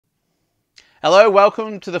Hello,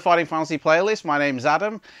 welcome to the Fighting Fantasy playlist. My name's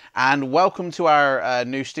Adam, and welcome to our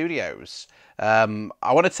new studios. I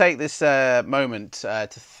want to take this moment to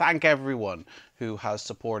thank everyone who has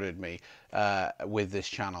supported me with this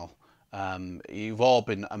channel. You've all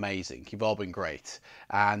been amazing. You've all been great.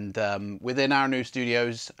 And within our new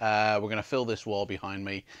studios, we're going to fill this wall behind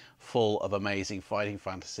me full of amazing Fighting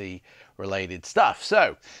Fantasy related stuff.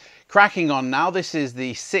 So, cracking on now, this is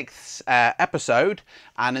the 6th episode,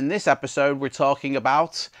 and in this episode we're talking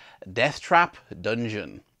about Deathtrap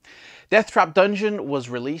Dungeon. Deathtrap Dungeon was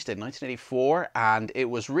released in 1984, and it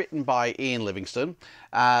was written by Ian Livingstone.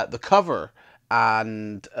 The cover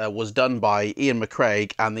was done by Ian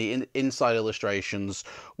McCraig, and the inside illustrations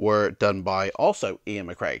were done by also Ian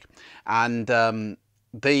McCraig. And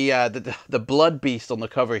the blood beast on the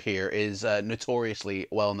cover here is notoriously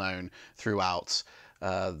well known throughout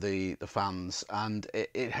the fans, and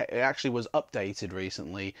it actually was updated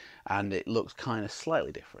recently, and it looks kind of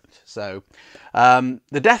slightly different. So the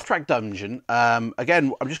Deathtrap Dungeon,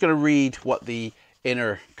 again, I'm just going to read what the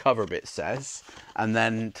inner cover bit says and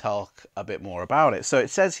then talk a bit more about it. So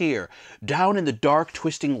it says here, down in the dark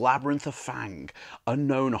twisting labyrinth of Fang,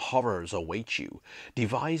 unknown horrors await you.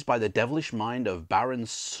 Devised by the devilish mind of Baron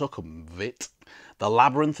Succumvit, the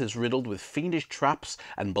labyrinth is riddled with fiendish traps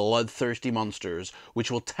and bloodthirsty monsters,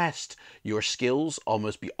 which will test your skills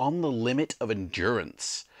almost beyond the limit of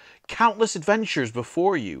endurance. Countless adventures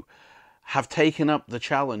before you have taken up the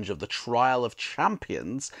challenge of the Trial of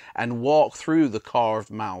Champions and walk through the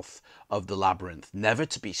carved mouth of the labyrinth, never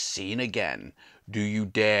to be seen again. Do you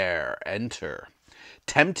dare enter?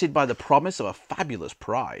 Tempted by the promise of a fabulous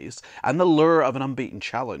prize and the lure of an unbeaten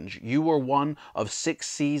challenge, you are one of 6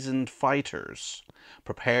 seasoned fighters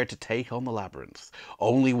prepared to take on the labyrinth.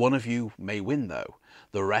 Only one of you may win, though.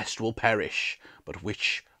 The rest will perish. But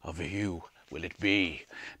which of you will it be?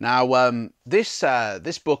 Now,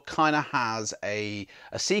 this book kind of has a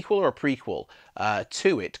sequel or a prequel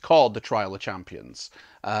to it called The Trial of Champions,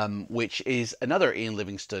 which is another Ian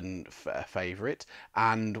Livingstone favourite,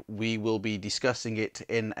 and we will be discussing it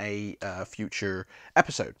in a future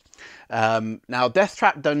episode. Now,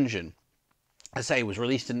 Deathtrap Dungeon, as I say, was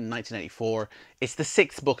released in 1984. It's the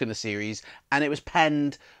 6th book in the series, and it was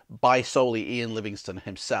penned by solely Ian Livingstone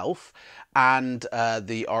himself, and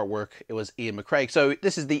the artwork, it was Ian McCraig. So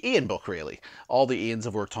this is the Ian book, really. All the Ians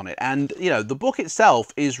have worked on it, and you know, the book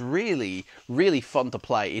itself is really, really fun to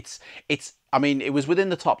play. I mean, it was within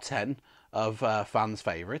the top 10 of fans'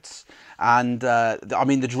 favourites, and I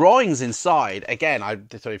mean, the drawings inside, again, I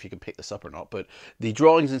don't know if you can pick this up or not, but the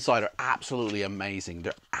drawings inside are absolutely amazing.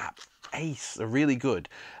 They're ace. They're really good.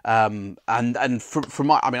 And from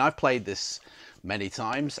my, I mean, I've played this many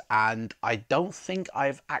times, and I don't think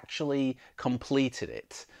I've actually completed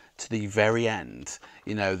it to the very end.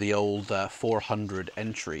 You know, the old 400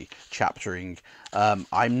 entry chaptering.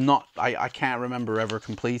 I can't remember ever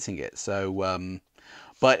completing it. So,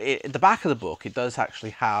 but at the back of the book, it does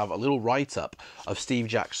actually have a little write-up of Steve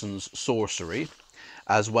Jackson's sorcery,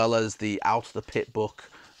 as well as the Out of the Pit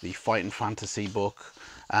book, the Fighting Fantasy book,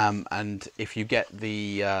 and if you get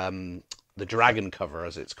the dragon cover,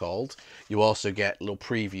 as it's called, you also get little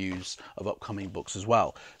previews of upcoming books as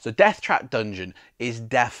well. So Deathtrap Dungeon is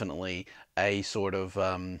definitely a sort of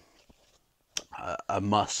a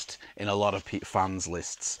must in a lot of fans'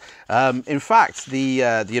 lists. In fact, the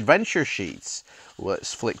adventure sheets,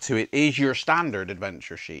 let's flick to it, is your standard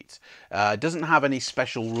adventure sheet. It doesn't have any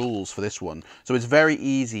special rules for this one, so it's very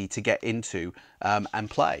easy to get into and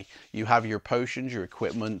play. You have your potions, your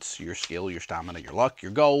equipment, your skill, your stamina, your luck,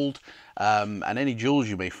 your gold, and any jewels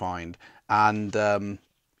you may find. And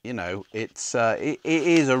you know, it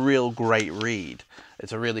is a real great read.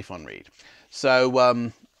 It's a really fun read.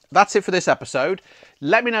 So that's it for this episode.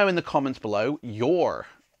 Let me know in the comments below your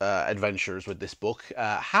adventures with this book.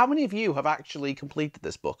 How many of you have actually completed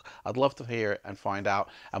this book? I'd love to hear and find out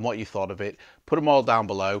and what you thought of it. Put them all down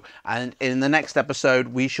below. And in the next episode,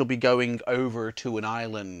 we shall be going over to an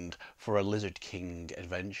island for a Lizard King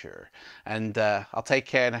adventure. And I'll take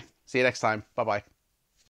care. See you next time. Bye-bye.